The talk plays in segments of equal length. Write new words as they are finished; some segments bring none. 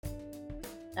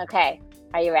Okay,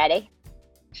 are you ready?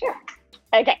 Sure.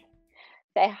 Okay,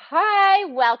 say hi,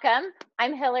 welcome.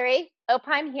 I'm Hillary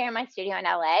Opheim here in my studio in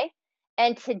LA.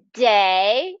 And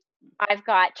today I've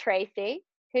got Tracy,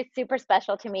 who's super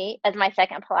special to me as my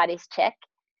second Pilates chick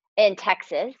in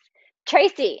Texas.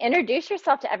 Tracy, introduce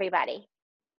yourself to everybody.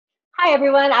 Hi,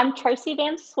 everyone. I'm Tracy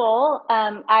Van Swoll.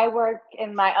 I work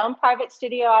in my own private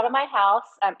studio out of my house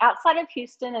outside of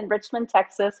Houston in Richmond,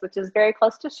 Texas, which is very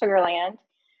close to Sugar Land.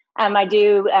 I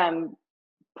do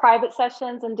private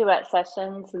sessions and duet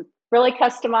sessions, and really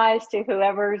customized to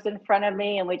whoever's in front of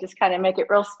me. And we just kind of make it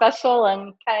real special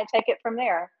and kind of take it from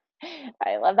there.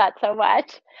 I love that so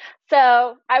much.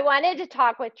 So I wanted to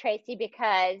talk with Tracy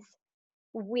because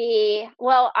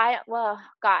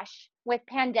gosh, with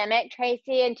pandemic,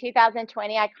 Tracy, in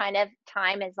 2020, I kind of,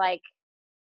 time is like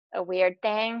a weird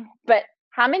thing, but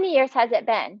how many years has it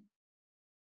been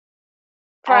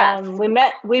for us? We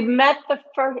met the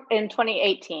first in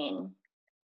 2018.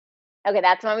 Okay,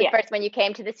 that's Yeah, when you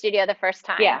came to the studio the first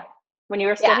time. yeah, when you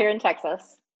were still Yeah, here in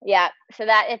Texas. yeah. So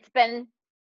that it's been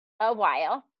a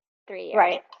while, 3 years,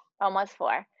 Right, almost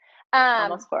four. Um,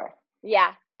 almost four.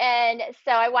 yeah. And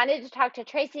so I wanted to talk to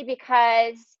Tracy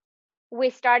because we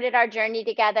started our journey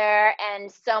together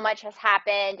and so much has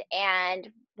happened and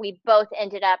we both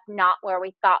ended up not where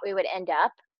we thought we would end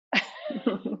up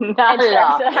in Not at terms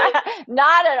all. of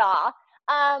not at all.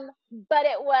 But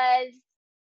it was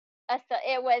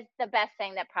the best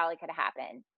thing that probably could have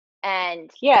happened.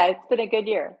 And Yeah, it's been a good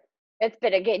year. it's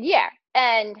been a good year.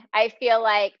 And I feel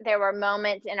like there were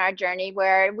moments in our journey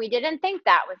where we didn't think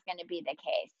that was going to be the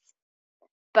case,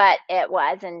 but it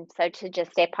was. And so to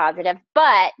just stay positive.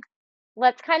 But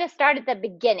let's kind of start at the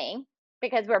beginning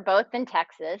because we're both in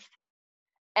Texas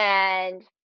and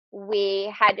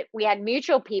we had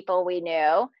mutual people we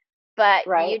knew, but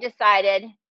you Right. decided,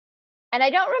 and I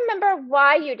don't remember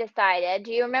why you decided.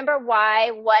 Do you remember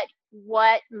why?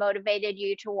 What motivated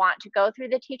you to want to go through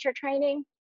the teacher training?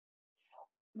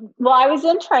 Well, I was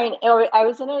in train, or I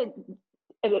was in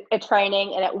a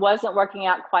training, and it wasn't working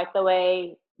out quite the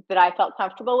way that I felt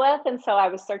comfortable with, and so I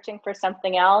was searching for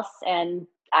something else, and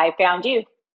I found you,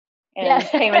 Yeah. and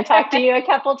came and talked to you a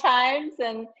couple times,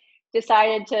 and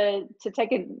decided to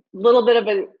take a little bit of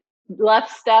a left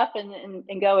step and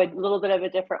go a little bit of a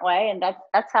different way, and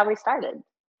that's how we started.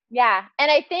 Yeah.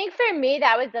 And I think for me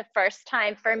that was the first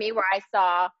time for me where I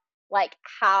saw like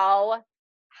how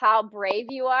brave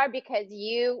you are because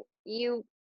you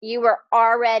were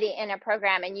already in a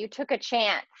program and you took a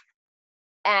chance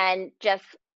and just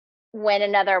went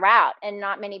another route and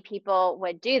not many people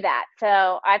would do that.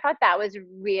 So I thought that was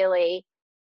really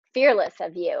fearless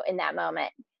of you in that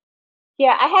moment.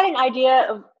 Yeah, I had an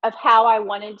idea of how I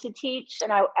wanted to teach,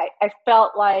 and I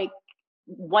felt like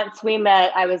once we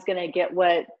met, I was going to get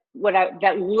what I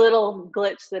that little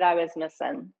glitch that I was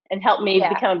missing, and help me Yeah.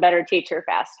 become a better teacher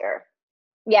faster.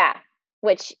 Yeah.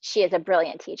 Which she is a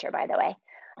brilliant teacher, by the way.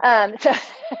 So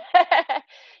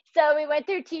so we went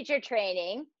through teacher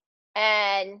training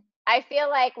and I feel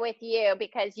like with you,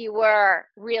 because you were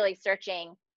really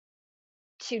searching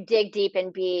to dig deep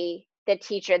and be the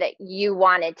teacher that you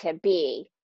wanted to be.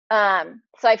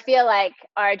 So I feel like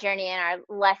our journey and our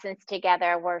lessons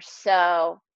together were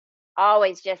so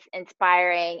always just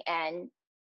inspiring and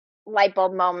light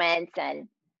bulb moments and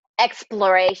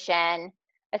exploration,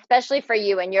 especially for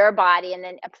you and your body, and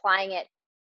then applying it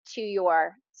to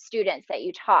your students that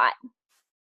you taught.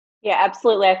 Yeah,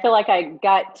 absolutely. I feel like I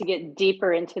got to get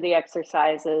deeper into the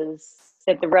exercises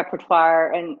at the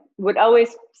repertoire, and would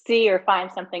always see or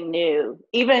find something new,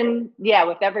 even, yeah,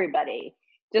 with everybody,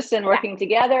 just in Yeah. working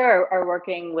together, or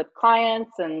working with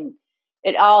clients. And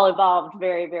it all evolved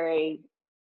very, very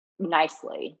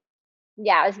nicely.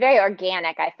 Yeah. It was very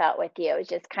organic, I felt, with you. It was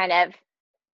just kind of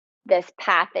this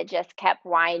path that just kept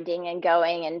winding and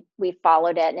going, and we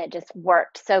followed it, and it just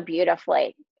worked so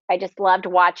beautifully. I just loved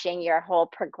watching your whole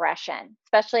progression,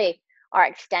 especially our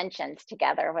extensions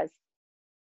together was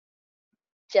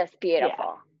just Yeah.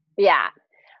 beautiful. Yeah.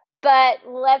 But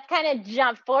let's kind of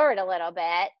jump forward a little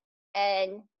bit.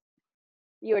 And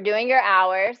you were doing your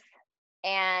hours,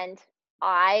 and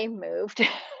I moved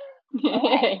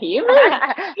away. You moved.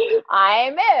 I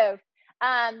moved.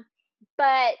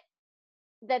 But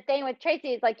the thing with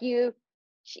Tracy is like you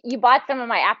bought some of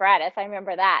my apparatus. I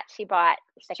remember that. She bought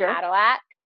the Sure. Cadillac.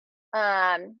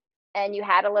 And you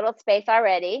had a little space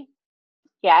already.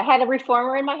 Yeah, I had a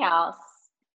reformer in my house,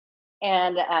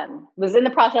 and was in the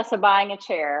process of buying a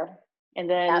chair. And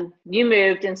Yep. then you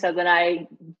moved, and so then I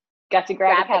got to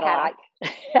grab a Grab the Cadillac.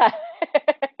 Cadillac.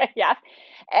 Yeah. Yeah.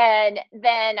 And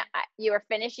then you were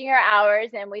finishing your hours,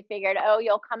 and we figured, oh,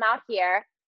 you'll come out here,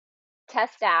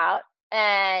 test out.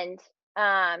 and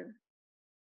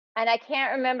I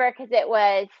can't remember because it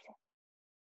was,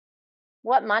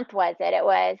 what month was it? It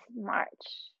was March.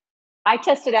 I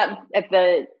tested out at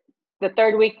the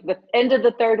third week, the end of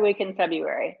the third week in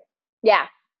February. Yeah,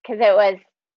 because it was,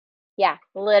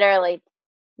 literally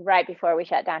right before we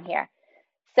shut down here.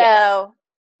 So Yes.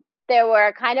 there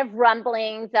were kind of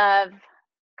rumblings of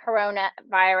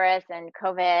coronavirus and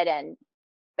COVID,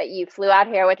 but you flew out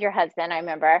here with your husband, I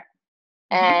remember,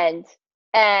 and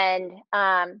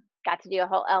got to do a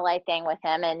whole LA thing with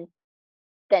him, and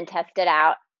then test it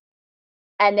out.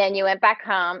 And then you went back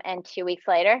home, and 2 weeks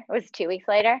later, it was 2 weeks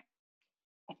later.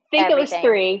 I think it was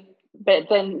 3, but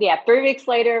then 3 weeks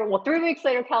later, 3 weeks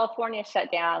later, California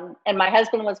shut down, and my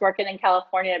husband was working in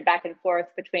California back and forth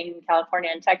between California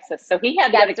and Texas. So he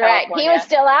had to go to California. Right. He was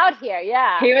still out here.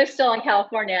 Yeah. He was still in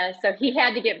California. So he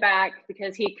had to get back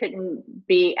because he couldn't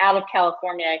be out of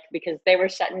California because they were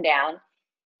shutting down.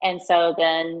 And so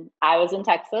then I was in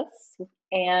Texas,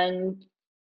 and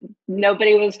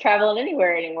nobody was traveling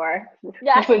anywhere anymore.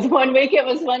 Yeah. It was 1 week it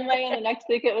was one way, and the next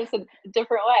week it was a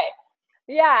different way.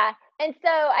 Yeah. And so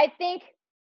I think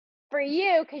for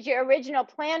you, because your original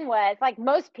plan was, like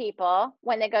most people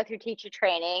when they go through teacher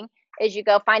training, is you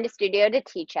go find a studio to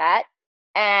teach at,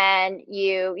 and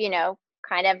you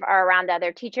kind of are around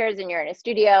other teachers, and you're in a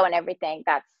studio and everything.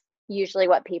 That's usually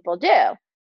what people do.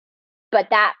 But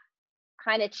that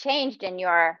kind of changed in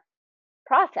your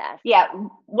process. Yeah.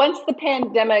 Once the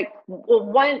pandemic,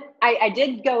 I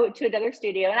did go to another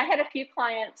studio, and I had a few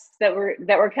clients that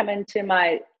were coming to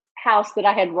my house that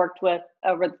I had worked with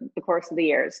over the course of the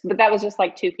years, but that was just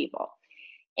like 2 people,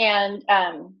 and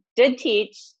did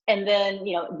teach. And then,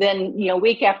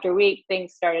 week after week,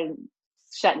 things started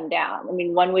shutting down. I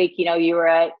mean, 1 week, you were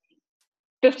at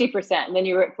 50%, and then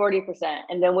you were at 40%,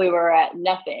 and then we were at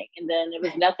nothing. And then it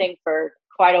was nothing for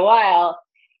quite a while.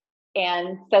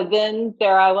 And so then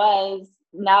there I was,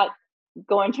 not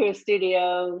going to a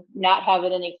studio, not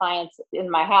having any clients in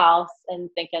my house, and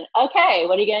thinking, okay,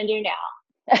 what are you going to do now?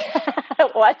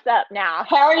 What's up now?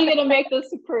 How are you going to make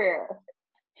this a career?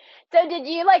 So did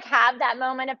you have that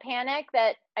moment of panic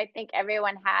that I think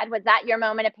everyone had? Was that your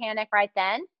moment of panic right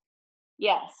then?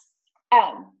 Yes.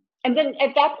 And then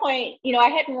at that point, I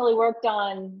hadn't really worked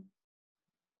on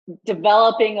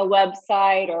developing a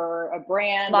website or a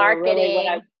brand, marketing.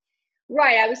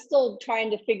 I was still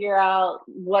trying to figure out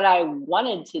what I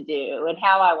wanted to do and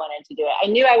how I wanted to do it. I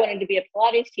knew I wanted to be a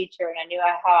Pilates teacher, and I knew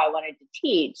how I wanted to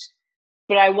teach,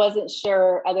 but I wasn't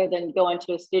sure, other than going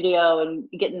to a studio and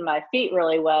getting my feet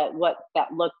really wet, what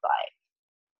that looked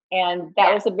like. And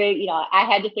that was a big, I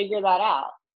had to figure that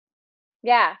out.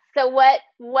 Yeah. So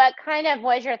what kind of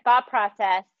was your thought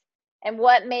process, and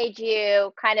what made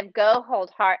you kind of go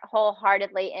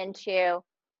wholeheartedly into,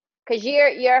 because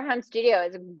your home studio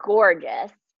is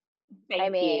gorgeous.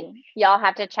 Thank you. Y'all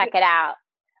have to check it out.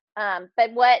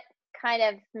 But what kind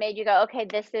of made you go, okay,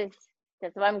 this is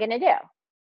what I'm going to do?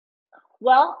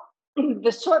 Well,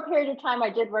 the short period of time I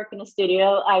did work in a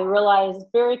studio, I realized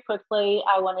very quickly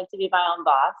I wanted to be my own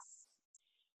boss.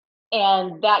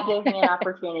 And that gave me an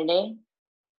opportunity.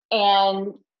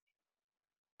 And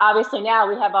obviously now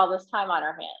we have all this time on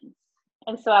our hands.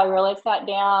 And so I really sat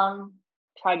down,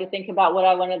 tried to think about what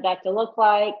I wanted that to look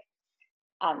like,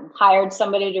 hired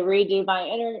somebody to redo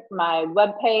my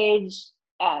webpage,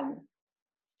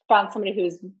 found somebody who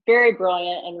was very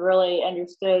brilliant and really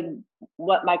understood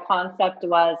what my concept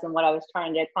was and what I was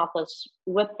trying to accomplish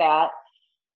with that,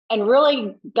 and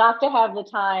really got to have the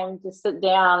time to sit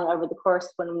down over the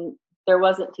course when there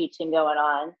wasn't teaching going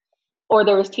on, or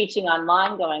there was teaching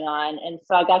online going on. And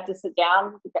so I got to sit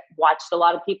down, watched a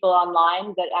lot of people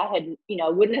online that I had,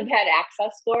 wouldn't have had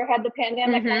access for had the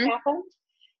pandemic not happened.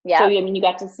 Yeah. So, you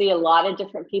got to see a lot of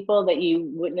different people that you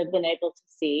wouldn't have been able to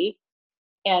see,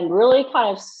 and really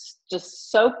kind of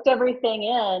just soaked everything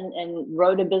in and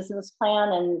wrote a business plan.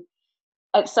 And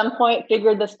at some point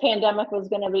figured this pandemic was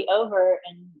going to be over,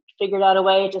 and figured out a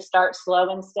way to start slow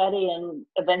and steady, and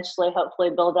eventually hopefully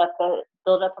build up a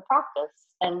practice.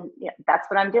 And that's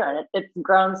what I'm doing. It's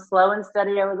grown slow and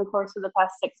steady over the course of the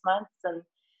past 6 months, and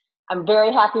I'm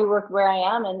very happy with where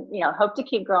I am, and hope to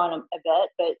keep growing a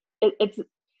bit. But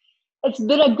it's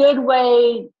been a good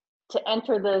way to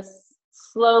enter this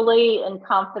slowly and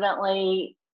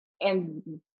confidently and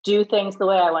do things the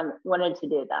way I wanted to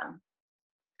do them.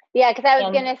 Yeah, because I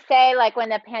was going to say, when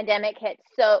the pandemic hit,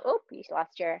 you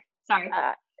lost your... Sorry.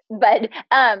 But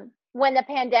when the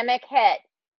pandemic hit,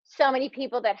 so many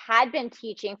people that had been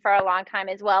teaching for a long time,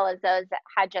 as well as those that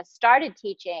had just started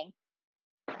teaching,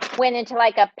 went into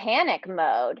a panic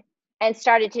mode and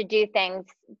started to do things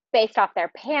based off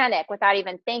their panic without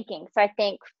even thinking. So I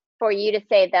think for you to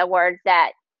say the words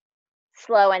that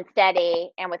slow and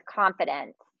steady and with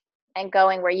confidence and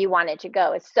going where you wanted to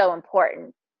go is so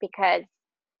important, because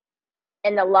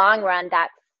in the long run,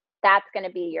 that's going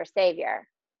to be your savior.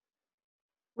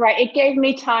 Right. It gave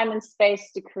me time and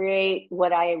space to create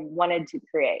what I wanted to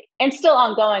create, and still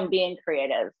ongoing being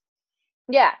creative.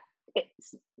 Yeah.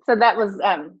 So that was,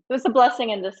 it was a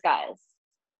blessing in disguise.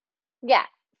 Yeah.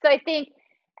 So I think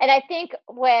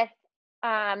with,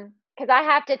 because I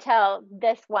have to tell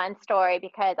this one story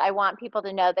because I want people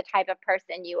to know the type of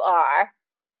person you are,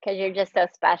 because you're just so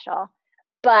special.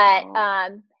 But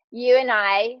you and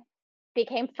I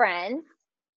became friends,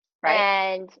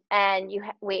 right? And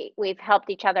we've helped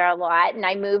each other a lot. And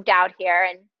I moved out here,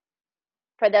 and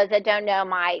for those that don't know,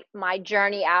 my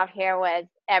journey out here was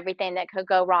everything that could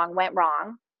go wrong went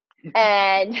wrong,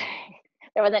 and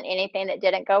there wasn't anything that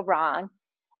didn't go wrong.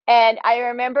 And I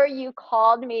remember you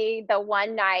called me the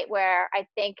one night where I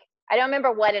don't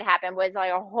remember what had happened. It was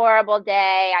like a horrible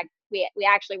day. We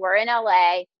actually were in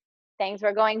LA. Things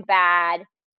were going bad.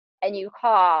 And you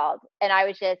called, and I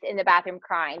was just in the bathroom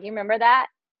crying. Do you remember that?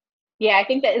 Yeah, I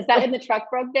think is that when the truck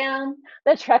broke down?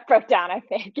 The truck broke down, I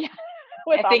think. Yeah.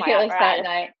 I think it was that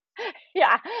night.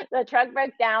 Yeah, the truck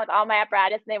broke down with all my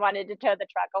apparatus, and they wanted to tow the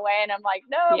truck away. And I'm like,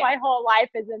 no, my whole life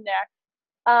is in there.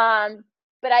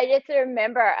 But I just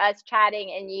remember us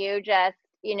chatting, and you just,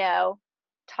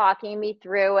 talking me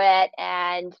through it,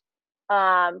 and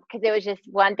because it was just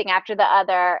one thing after the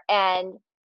other, and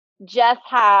just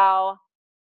how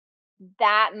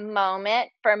that moment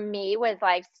for me was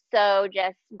like so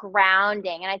just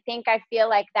grounding. And I feel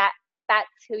like that's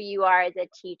who you are as a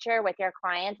teacher with your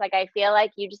clients. Like, I feel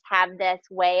like you just have this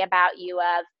way about you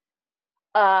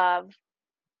of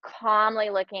calmly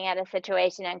looking at a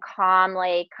situation and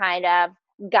calmly kind of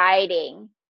guiding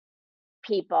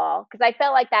people. Because I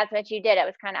felt like that's what you did. It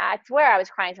was kind of, I swear I was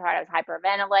crying so hard. I was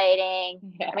hyperventilating.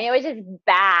 Yeah. I mean, it was just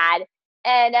bad.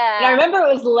 And I remember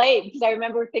it was late, because I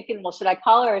remember thinking, well, should I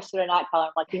call her or should I not call her?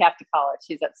 I'm like, you have to call her.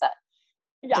 She's upset.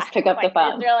 Yeah, just pick up the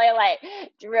phone. It's really late.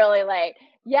 It's really late.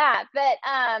 Yeah. But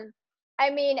I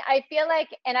mean, I feel like,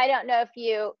 and I don't know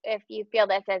if you feel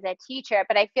this as a teacher,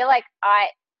 but I feel like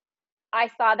I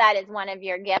saw that as one of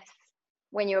your gifts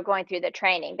when you were going through the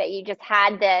training, that you just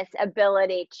had this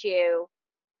ability to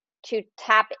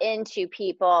tap into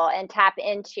people and tap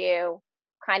into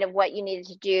kind of what you needed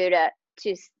to do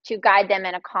to guide them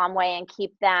in a calm way and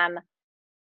keep them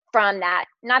from that.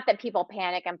 Not that people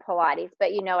panic in Pilates,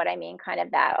 but you know what I mean, kind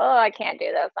of that, oh, I can't do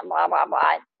this and blah, blah,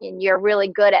 blah. And you're really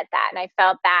good at that. And I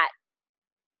felt that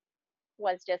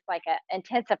was just like an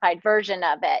intensified version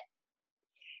of it.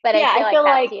 But yeah, I feel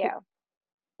like that's you.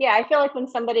 Yeah, I feel like when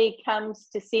somebody comes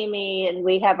to see me and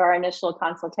we have our initial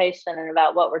consultation and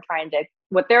about what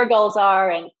what their goals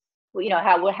are, and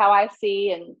how I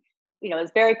see, and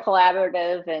it's very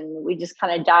collaborative, and we just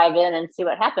kind of dive in and see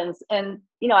what happens. And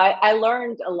I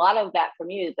learned a lot of that from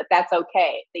you, that's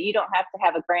okay, that you don't have to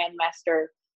have a grandmaster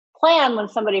plan when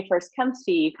somebody first comes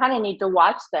to you. You kind of need to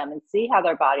watch them and see how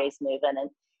their body's moving,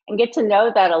 and get to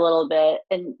know that a little bit.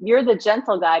 And you're the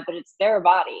gentle guide, but it's their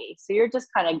body. So you're just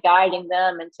kind of guiding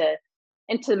them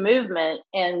into movement,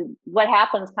 and what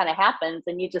happens kind of happens,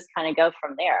 and you just kind of go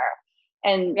from there.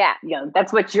 And yeah,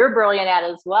 that's what you're brilliant at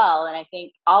as well. And I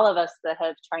think all of us that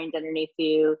have trained underneath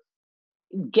you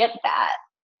get that,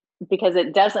 because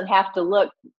it doesn't have to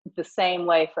look the same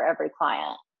way for every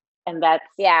client. And that's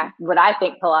what I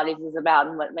think Pilates is about,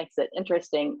 and what makes it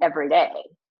interesting every day.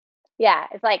 Yeah,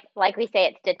 it's like we say,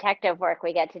 it's detective work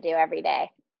we get to do every day.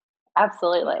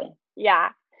 Absolutely. Yeah.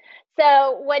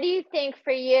 So what do you think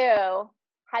for you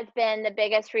has been the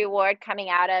biggest reward coming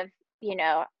out of,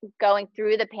 going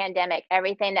through the pandemic,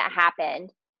 everything that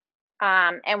happened,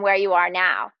 and where you are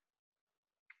now?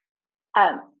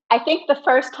 I think the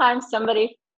first time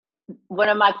one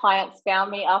of my clients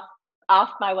found me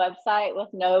off my website with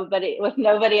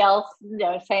nobody else,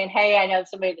 saying, hey, I know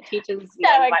somebody that teaches.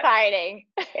 So exciting.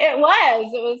 It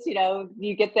was,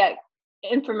 you get that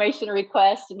information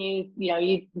request, and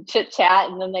you chit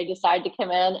chat, and then they decide to come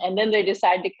in, and then they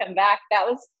decide to come back. That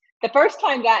was the first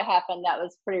time that happened. That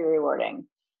was pretty rewarding.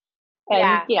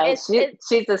 And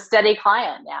she's a steady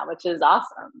client now, which is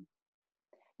awesome.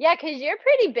 Yeah, because you're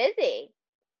pretty busy.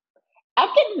 I'm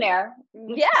getting there.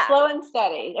 Yeah. Slow and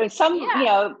steady. I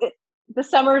mean, the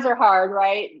summers are hard,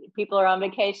 right? People are on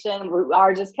vacation. We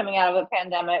are just coming out of a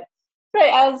pandemic. But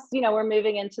as, we're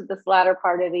moving into this latter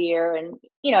part of the year, and,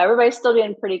 everybody's still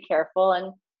being pretty careful.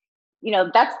 And,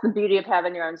 that's the beauty of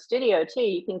having your own studio too.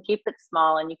 You can keep it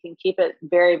small, and you can keep it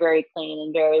very, very clean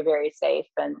and very, very safe.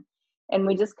 And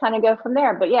we just kind of go from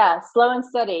there. But yeah, slow and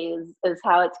steady is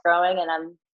how it's growing.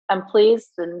 And I'm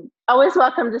pleased and always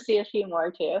welcome to see a few more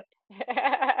too.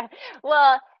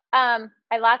 Well,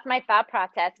 I lost my thought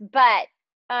process, but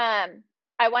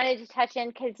I wanted to touch in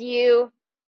because you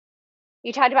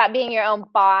talked about being your own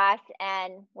boss,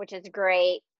 and which is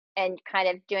great, and kind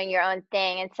of doing your own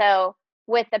thing. And so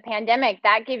with the pandemic,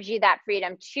 that gives you that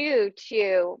freedom too,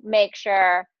 to make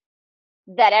sure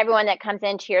that everyone that comes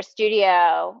into your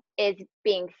studio is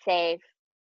being safe,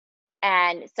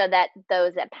 and so that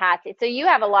those that pass it. So you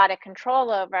have a lot of control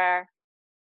over,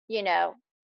 you know,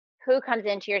 who comes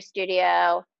into your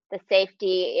studio, the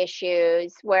safety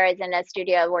issues, whereas in a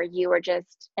studio where you were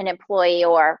just an employee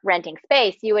or renting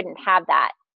space, you wouldn't have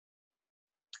that.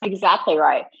 Exactly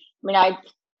right. I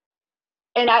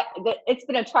mean, it's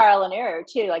been a trial and error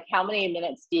too. Like, how many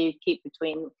minutes do you keep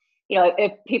between,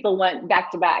 if people went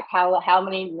back to back, how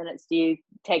many minutes do you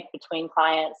take between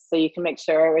clients so you can make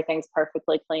sure everything's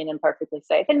perfectly clean and perfectly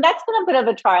safe? And that's been a bit of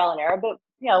a trial and error, but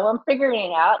I'm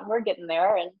figuring it out and we're getting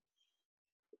there. And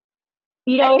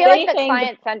I feel like the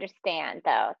clients understand,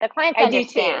 though. The clients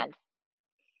understand.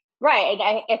 Right. And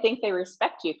I think they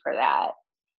respect you for that.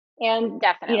 And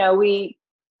definitely,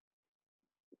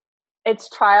 it's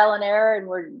trial and error, and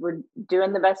we're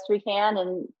doing the best we can.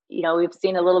 And, we've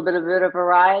seen a little bit of a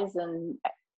rise, and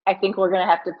I think we're going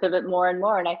to have to pivot more and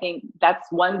more. And I think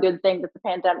that's one good thing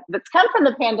that's come from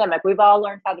the pandemic. We've all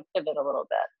learned how to pivot a little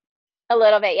bit. A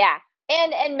little bit. Yeah.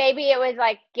 And maybe it was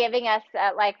like giving us,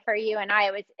 like for you and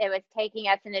I, it was taking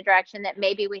us in a direction that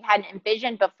maybe we hadn't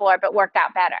envisioned before, but worked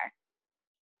out better.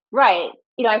 Right.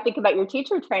 I think about your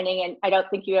teacher training, and I don't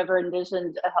think you ever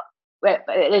envisioned at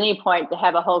any point to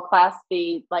have a whole class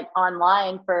be like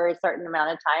online for a certain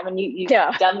amount of time. And you've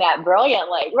done that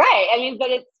brilliantly. Right. I mean, but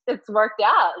it's worked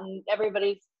out, and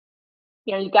everybody's,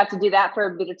 you got to do that for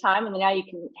a bit of time, and now you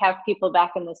can have people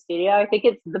back in the studio. I think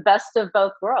it's the best of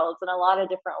both worlds in a lot of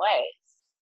different ways.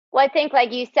 Well, I think,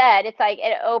 like you said, it's like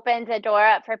it opens a door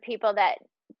up for people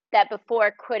that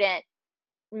before couldn't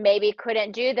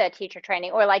do the teacher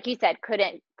training, or like you said,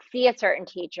 couldn't see a certain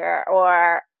teacher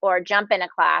or jump in a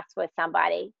class with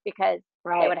somebody because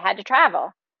they would have had to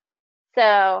travel.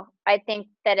 So I think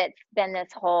that it's been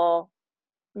this whole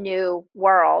new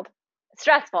world,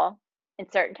 stressful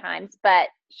in certain times, but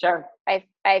sure, I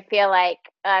feel like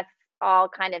us all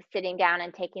kind of sitting down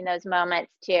and taking those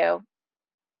moments to,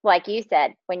 like you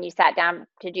said, when you sat down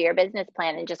to do your business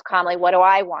plan and just calmly, what do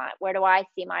I want? Where do I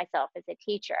see myself as a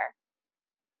teacher?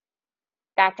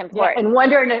 That's important. Yeah, and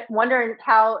wondering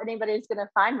how anybody's going to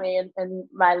find me in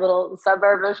my little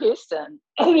suburb of Houston.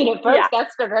 I mean, at first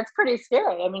that's pretty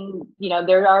scary. I mean,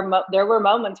 there were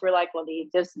moments where like, well, do you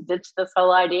just ditch this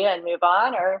whole idea and move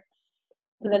on, or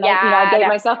and then I gave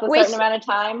myself a certain amount of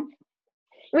time.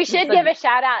 We should give a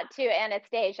shout out to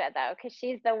Anastasia though, because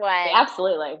she's the one.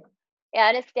 Absolutely.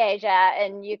 Anastasia,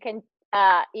 and you can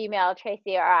email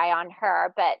Tracy or I on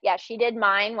her. But yeah, she did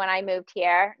mine when I moved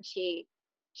here.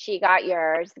 She got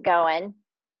yours going.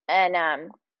 And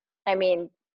I mean,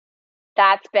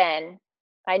 that's been,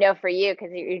 I know for you,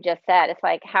 because you just said, it's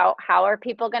like, how are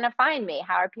people going to find me?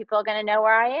 How are people going to know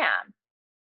where I am?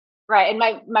 Right. And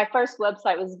my first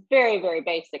website was very, very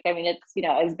basic. I mean, it's,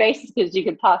 as basic as you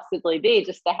could possibly be,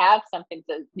 just to have something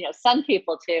to, send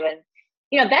people to. And,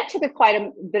 that took quite a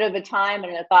bit of a time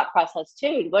and a thought process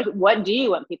too. What do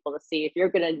you want people to see? If you're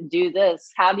going to do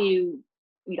this, how do you,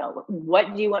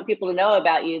 what do you want people to know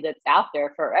about you that's out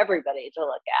there for everybody to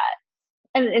look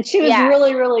at? And she was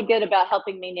really, really good about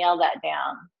helping me nail that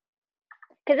down.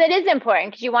 Because it is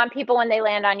important, because you want people, when they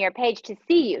land on your page, to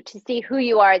see you, to see who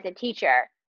you are as a teacher.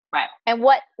 Right. And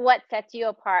what sets you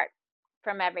apart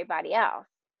from everybody else.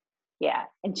 Yeah.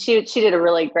 And she did a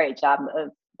really great job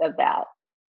of that.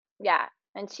 Yeah.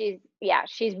 And she's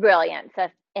brilliant. So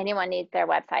if anyone needs their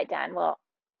website done,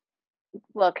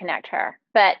 we'll connect her.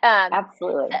 But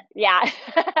absolutely. Yeah.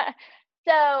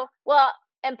 So, well,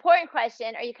 important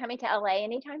question. Are you coming to LA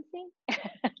anytime soon?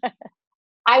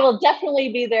 I will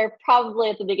definitely be there probably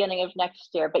at the beginning of next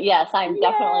year. But yes, I'm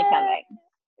definitely coming.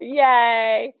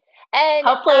 Yay. And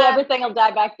hopefully everything will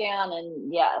die back down,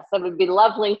 and yes, it would be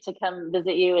lovely to come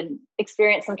visit you and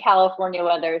experience some California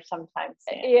weather sometime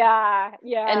soon. Yeah.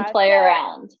 And play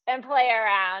around.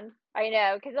 I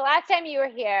know, because the last time you were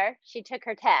here, she took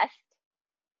her test.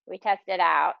 We tested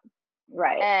out.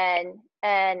 Right.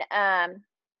 And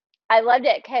I loved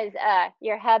it because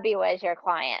your hubby was your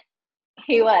client.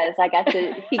 He was.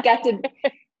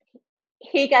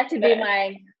 He got to be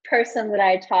my person that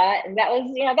I taught, and that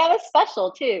was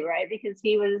special too, right? Because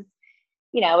he was,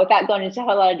 without going into a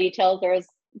whole lot of details, there was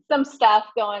some stuff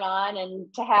going on,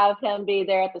 and to have him be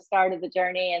there at the start of the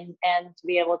journey and to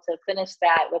be able to finish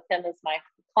that with him as my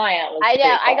client was I know.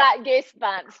 pretty I cool. got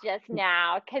goosebumps just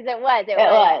now because it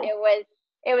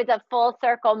was a full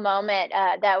circle moment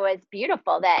that was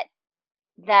beautiful. That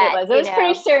It was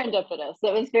pretty serendipitous.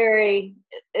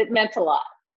 It meant a lot.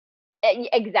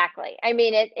 Exactly. I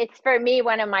mean, it's for me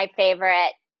one of my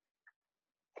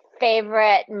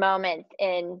favorite moments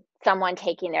in someone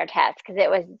taking their test, because it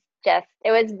was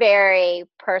very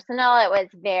personal. It was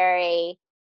very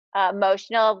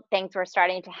emotional. Things were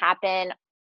starting to happen.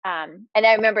 And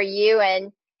I remember you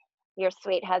and your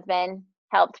sweet husband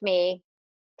helped me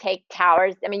take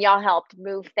towers. I mean, y'all helped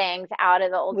move things out of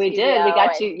the old studio. We did. We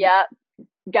got you. Yep.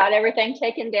 Got everything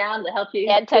taken down to help you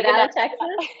get out of Texas.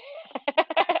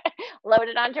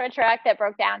 Loaded onto a truck that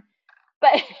broke down.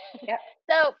 But yep.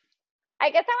 So I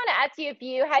guess I want to ask you if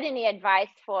you had any advice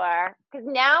because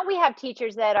now we have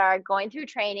teachers that are going through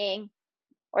training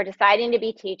or deciding to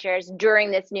be teachers during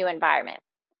this new environment.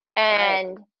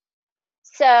 And right.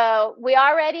 So we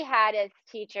already had as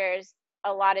teachers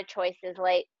a lot of choices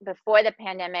late before the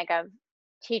pandemic of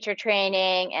teacher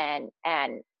training and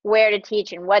where to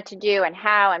teach and what to do and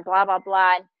how and blah, blah,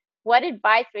 blah. What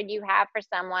advice would you have for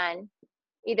someone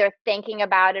either thinking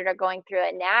about it or going through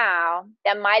it now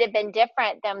that might have been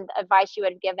different than the advice you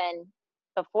had given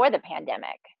before the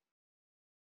pandemic?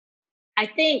 I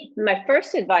think my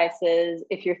first advice is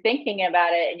if you're thinking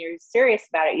about it and you're serious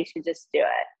about it, you should just do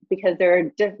it, because there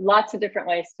are lots of different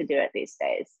ways to do it these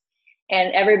days.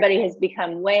 And everybody has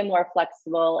become way more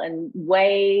flexible and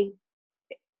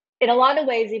in a lot of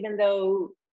ways, even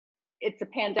though it's a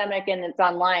pandemic and it's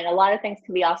online, a lot of things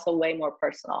can be also way more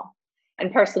personal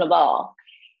and personable.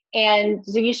 And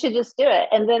so you should just do it.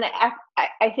 And then I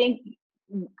think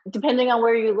depending on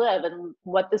where you live and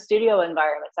what the studio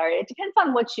environments are, it depends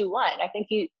on what you want. I think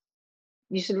you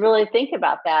should really think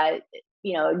about that.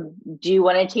 You know, do you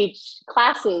want to teach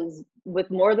classes with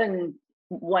more than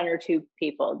one or two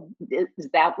people? Is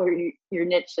that where your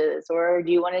niche is? Or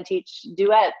do you want to teach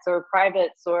duets or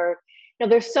privates? Or, you know,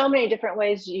 there's so many different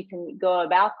ways you can go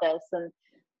about this.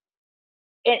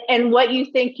 And what you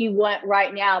think you want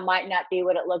right now might not be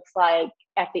what it looks like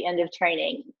at the end of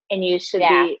training. And you should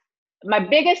be, my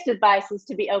biggest advice is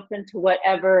to be open to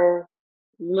whatever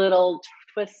little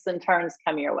twists and turns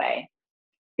come your way.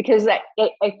 Because I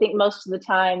think most of the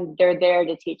time they're there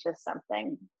to teach us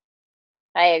something.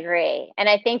 I agree. And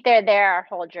I think they're there our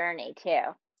whole journey too.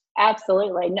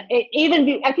 Absolutely.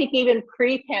 I think even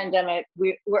pre-pandemic,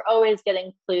 we're always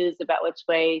getting clues about which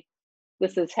way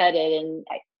this is headed. And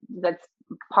that's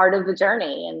part of the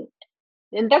journey.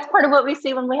 And that's part of what we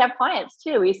see when we have clients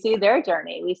too. We see their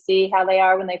journey. We see how they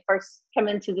are when they first come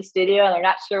into the studio and they're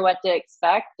not sure what to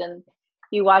expect. And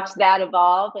you watch that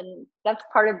evolve. And that's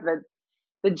part of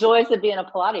the joys of being a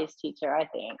Pilates teacher, I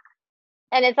think.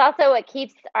 And it's also what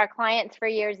keeps our clients for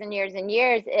years and years and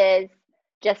years is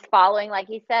just following, like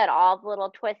you said, all the little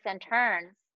twists and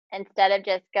turns instead of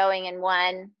just going in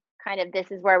one kind of,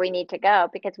 this is where we need to go,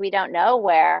 because we don't know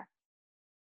where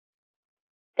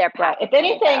their path. If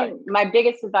anything, my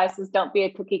biggest advice is don't be a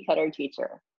cookie cutter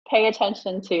teacher. Pay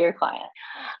attention to your client.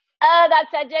 Oh, that's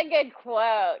such a good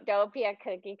quote. Don't be a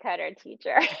cookie cutter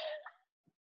teacher.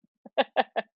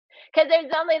 Because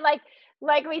there's only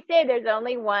like we say, there's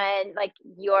only one, like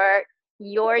your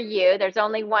you, there's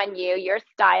only one you, your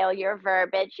style, your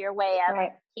verbiage, your way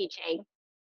of teaching.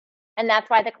 And that's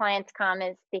why the clients come,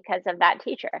 is because of that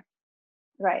teacher.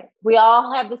 Right. We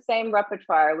all have the same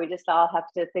repertoire. We just all have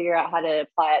to figure out how to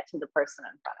apply it to the person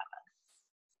in front of us.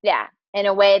 Yeah. In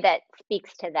a way that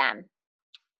speaks to them.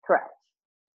 Correct.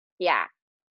 Yeah.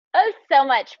 Oh, so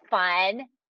much fun.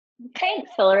 Thanks,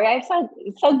 Hillary.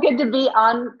 It's so good to be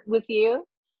on with you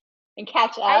and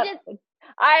catch up.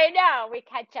 I know. We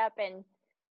catch up and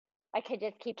I could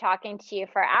just keep talking to you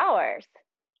for hours.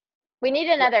 We need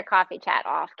another coffee chat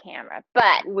off camera,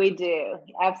 but we do.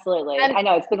 Absolutely. I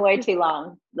know it's been way too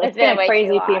long. It's been a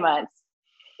crazy few months.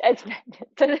 It's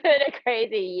been a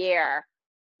crazy year.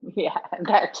 Yeah,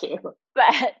 that too.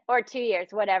 Or 2 years,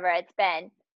 whatever it's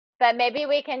been. But maybe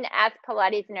we can ask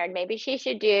Pilates Nerd. Maybe she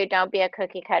should do Don't Be a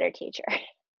Cookie Cutter Teacher.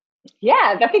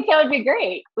 Yeah, I think that would be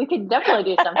great. We could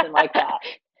definitely do something like that.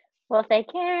 Well, they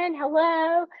can.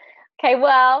 Hello. Okay,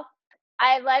 well,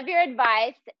 I love your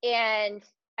advice. And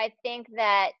I think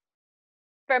that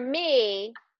for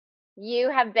me, you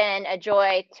have been a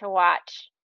joy to watch.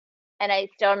 And I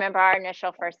still remember our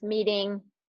initial first meeting,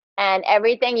 and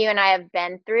everything you and I have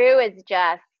been through is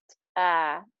just,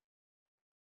 I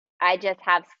just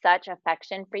have such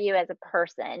affection for you as a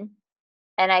person.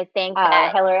 And I think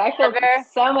that Hillary, I feel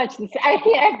so much. I'm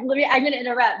going to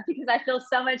interrupt because I feel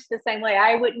so much the same way.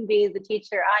 I wouldn't be the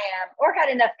teacher I am or had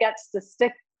enough guts to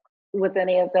stick with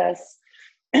any of this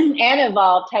and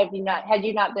evolved had you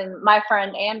not been my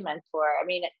friend and mentor. I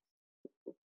mean,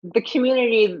 the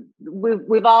community,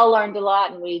 we've all learned a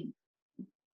lot, and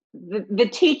the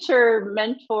teacher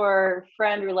mentor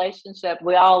friend relationship,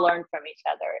 we all learn from each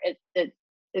other.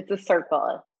 It's a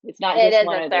circle. It's not just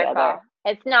one or the other.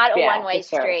 It's not a one-way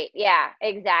street. Yeah,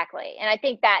 exactly. And I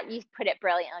think that you put it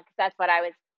brilliantly, because that's what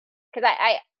because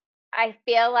I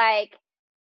feel like,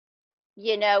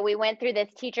 you know, we went through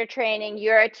this teacher training,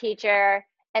 you're a teacher,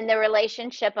 and the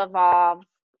relationship evolves.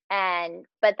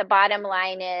 But the bottom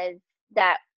line is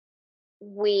that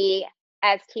we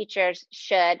as teachers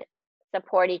should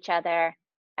support each other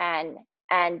and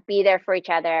be there for each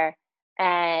other.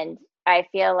 And I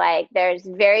feel like there's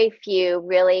very few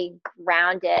really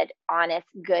grounded, honest,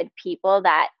 good people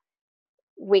that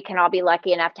we can all be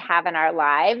lucky enough to have in our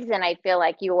lives. And I feel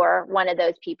like you're one of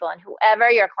those people, and whoever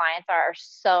your clients are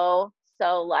so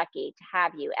lucky to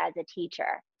have you as a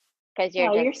teacher, because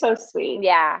you're so sweet.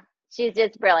 Yeah, she's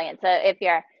just brilliant. So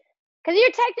because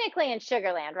you're technically in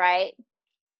Sugar Land, right?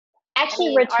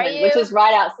 Actually, Richmond, which is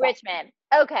right outside. Richmond.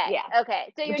 Okay. Yeah.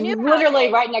 Okay. So you're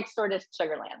literally right next door to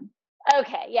Sugar Land.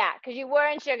 Okay. Yeah. Because you were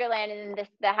in Sugar Land, and then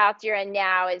the house you're in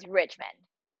now is Richmond.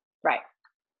 Right.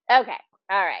 Okay.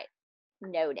 All right.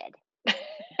 Noted.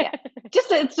 Yeah.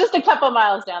 It's just a couple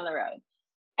miles down the road.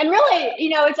 And really, you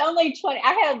know, it's only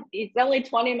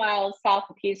 20 miles south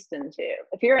of Houston too.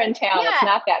 If you're in town, it's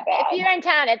not that bad. If you're in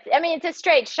town, it's a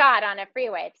straight shot on a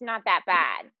freeway. It's not that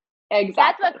bad. Exactly.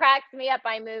 That's what cracks me up.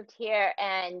 I moved here,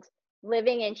 and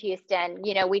living in Houston,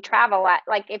 you know, we travel a lot.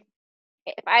 Like if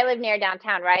I live near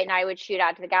downtown, right, and I would shoot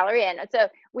out to the Galleria, and so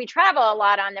we travel a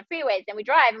lot on the freeways, and we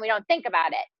drive, and we don't think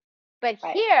about it. But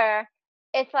here,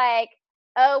 it's like,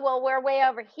 oh, well, we're way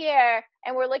over here,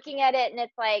 and we're looking at it, and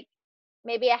it's like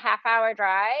maybe a half-hour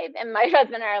drive, and my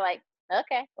husband and I are like,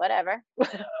 okay, whatever.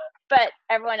 But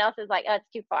everyone else is like, oh, it's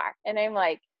too far, and I'm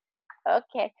like,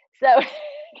 okay. So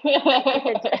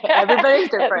everybody's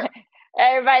different.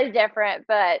 Everybody's different,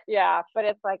 but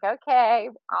it's like, okay,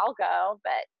 I'll go,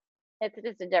 but it's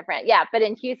just a different, but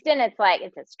in Houston, it's like,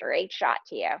 it's a straight shot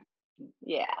to you.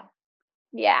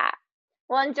 Yeah.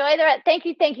 Well, enjoy the rest. Thank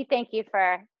you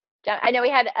for, I know we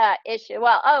had issue.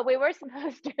 Well, we were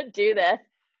supposed to do this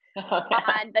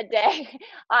on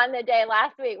the day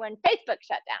last week when Facebook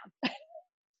shut down.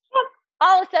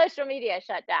 All of social media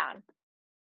shut down.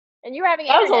 And you were having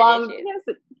internet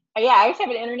issues. I was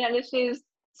having internet issues.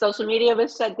 Social media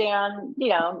was shut down. You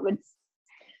know, it's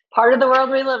part of the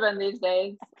world we live in these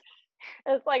days.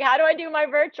 It's like, how do I do my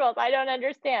virtuals? I don't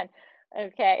understand.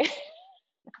 Okay.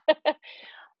 But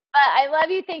I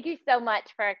love you. Thank you so much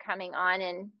for coming on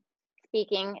and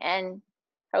speaking. And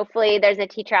hopefully there's a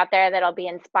teacher out there that'll be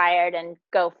inspired and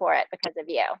go for it because of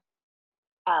you.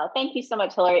 Oh, thank you so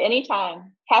much, Hillary.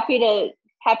 Anytime. Happy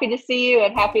to see you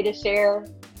and happy to share.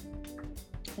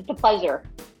 It's a pleasure.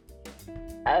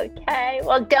 Okay.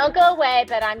 Well, don't go away,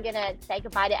 but I'm going to say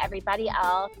goodbye to everybody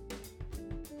else.